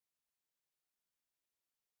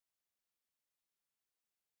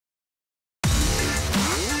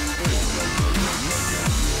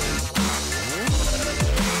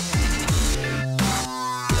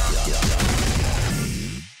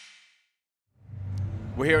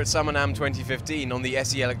We're here at Summer NAMM 2015 on the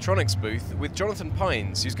SE Electronics booth with Jonathan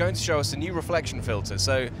Pines, who's going to show us a new reflection filter.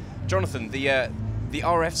 So, Jonathan, the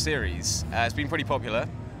RF series has been pretty popular.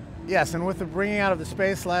 Yes, and with the bringing out of the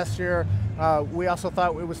space last year, we also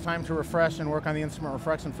thought it was time to refresh and work on the instrument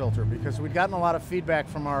reflection filter, because we'd gotten a lot of feedback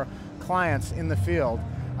from our clients in the field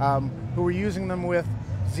who were using them with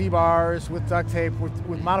Z-bars, with duct tape,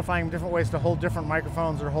 with modifying different ways to hold different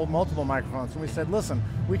microphones or hold multiple microphones. And we said, listen,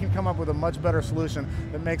 we can come up with a much better solution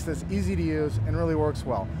that makes this easy to use and really works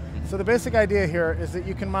well. So the basic idea here is that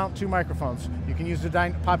you can mount two microphones. You can use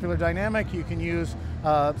the popular dynamic, you can use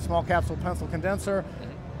a small capsule pencil condenser,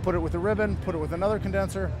 put it with a ribbon, put it with another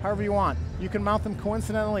condenser, however you want. You can mount them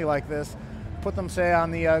coincidentally like this, put them, say,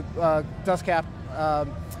 on the dust cap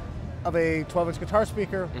of a 12-inch guitar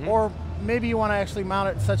speaker, or maybe you want to actually mount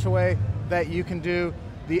it in such a way that you can do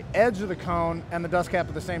the edge of the cone and the dust cap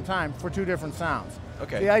at the same time for two different sounds.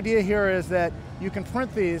 Okay. The idea here is that you can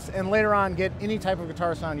print these and later on get any type of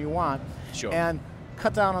guitar sound you want, and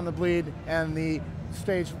cut down on the bleed and the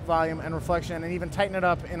stage volume and reflection, and even tighten it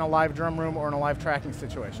up in a live drum room or in a live tracking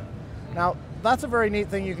situation. Now, that's a very neat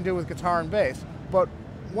thing you can do with guitar and bass, but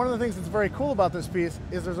one of the things that's very cool about this piece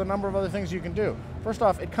is there's a number of other things you can do. First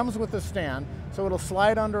off, it comes with a stand, so it'll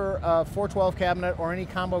slide under a 412 cabinet or any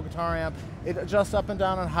combo guitar amp. It adjusts up and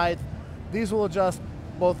down in height. These will adjust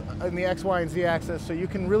both in the X, Y, and Z axis, so you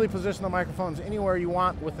can really position the microphones anywhere you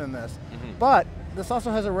want within this. But this also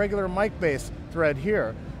has a regular mic base thread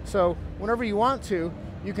here. So whenever you want to,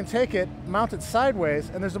 you can take it, mount it sideways,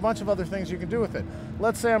 and there's a bunch of other things you can do with it.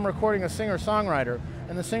 Let's say I'm recording a singer-songwriter,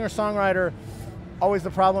 and the singer-songwriter, always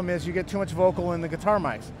the problem is you get too much vocal in the guitar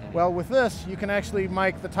mics. Well, with this, you can actually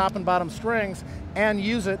mic the top and bottom strings and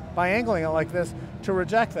use it by angling it like this to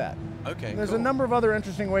reject that. Okay, There's a number of other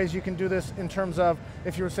interesting ways you can do this in terms of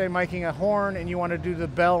if you were, say, miking a horn and you want to do the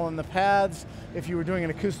bell and the pads, if you were doing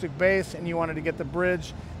an acoustic bass and you wanted to get the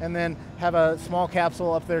bridge and then have a small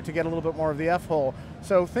capsule up there to get a little bit more of the F-hole.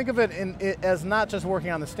 So think of it as not just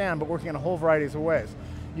working on the stand, but working in a whole variety of ways.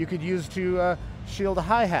 You could use to shield a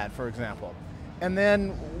hi-hat, for example. And then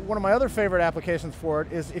one of my other favorite applications for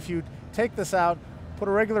it is if you take this out, put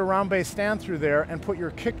a regular round bass stand through there and put your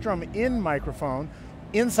kick drum in microphone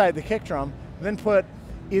inside the kick drum, then put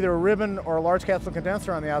either a ribbon or a large capsule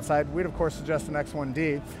condenser on the outside. We'd of course suggest an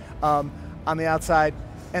X1D on the outside,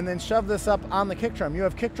 and then shove this up on the kick drum. You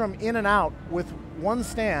have kick drum in and out with one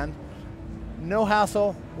stand, no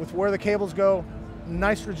hassle with where the cables go,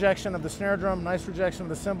 nice rejection of the snare drum, nice rejection of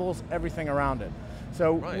the cymbals, everything around it.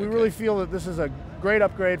 So we really feel that this is a great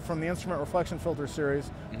upgrade from the Instrument Reflection Filter series,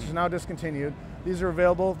 which is now discontinued. These are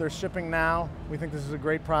available, they're shipping now. We think this is a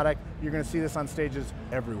great product. You're going to see this on stages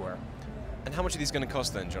everywhere. And how much are these going to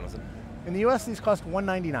cost then, Jonathan? In the US, these cost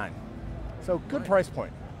 $199. So good price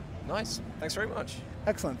point. Nice, thanks very much.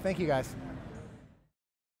 Excellent, thank you guys.